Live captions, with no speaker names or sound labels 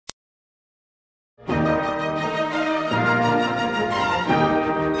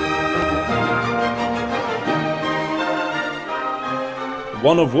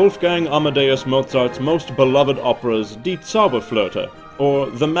one of Wolfgang Amadeus Mozart's most beloved operas, Die Zauberflöte,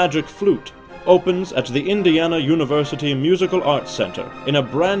 or The Magic Flute, opens at the Indiana University Musical Arts Center in a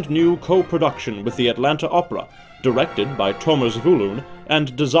brand new co-production with the Atlanta Opera, directed by Tomer Zvulun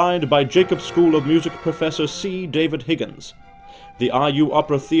and designed by Jacob School of Music professor C. David Higgins. The IU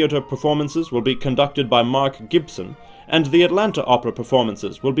Opera Theater performances will be conducted by Mark Gibson, and the Atlanta Opera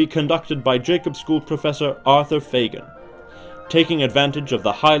performances will be conducted by Jacob School professor Arthur Fagan. Taking advantage of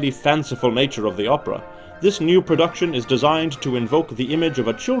the highly fanciful nature of the opera, this new production is designed to invoke the image of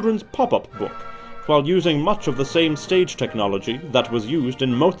a children's pop-up book, while using much of the same stage technology that was used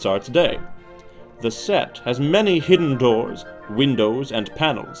in Mozart's day. The set has many hidden doors, windows, and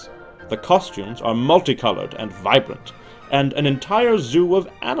panels. The costumes are multicolored and vibrant, and an entire zoo of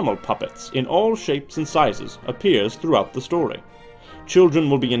animal puppets in all shapes and sizes appears throughout the story. Children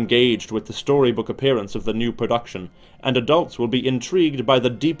will be engaged with the storybook appearance of the new production, and adults will be intrigued by the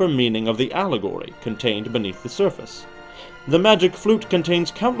deeper meaning of the allegory contained beneath the surface. The Magic Flute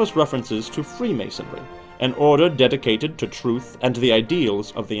contains countless references to Freemasonry, an order dedicated to truth and the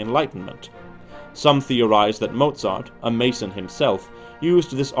ideals of the Enlightenment. Some theorize that Mozart, a Mason himself,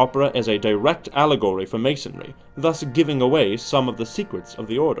 used this opera as a direct allegory for Masonry, thus giving away some of the secrets of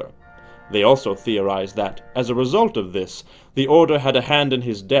the order. They also theorize that, as a result of this, the order had a hand in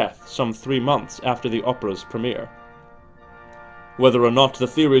his death some 3 months after the opera's premiere. Whether or not the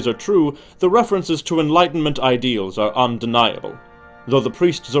theories are true, the references to Enlightenment ideals are undeniable. Though the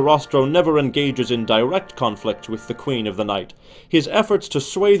priest Zarastro never engages in direct conflict with the Queen of the Night, his efforts to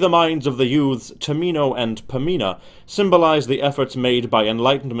sway the minds of the youths Tamino and Pamina symbolize the efforts made by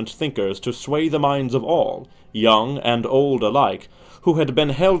Enlightenment thinkers to sway the minds of all, young and old alike, who had been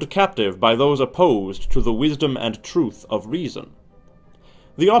held captive by those opposed to the wisdom and truth of reason.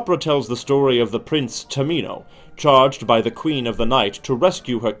 The opera tells the story of the Prince Tamino, charged by the Queen of the Night to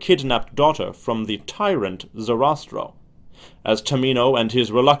rescue her kidnapped daughter from the tyrant Zarastro. As Tamino and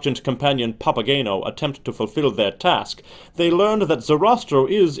his reluctant companion Papageno attempt to fulfill their task, they learn that Zarastro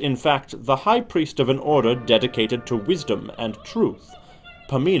is, in fact, the high priest of an order dedicated to wisdom and truth.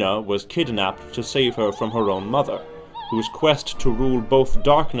 Pamina was kidnapped to save her from her own mother, whose quest to rule both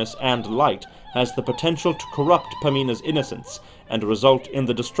darkness and light has the potential to corrupt Pamina's innocence and result in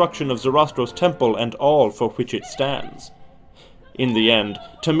the destruction of Zarastro's temple and all for which it stands. In the end,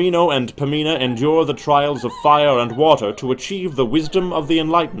 Tamino and Pamina endure the trials of fire and water to achieve the wisdom of the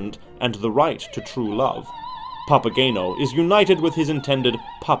enlightened and the right to true love. Papageno is united with his intended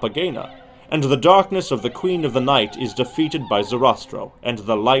Papagena, and the darkness of the Queen of the Night is defeated by Zarastro and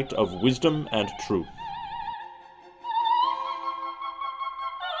the light of wisdom and truth.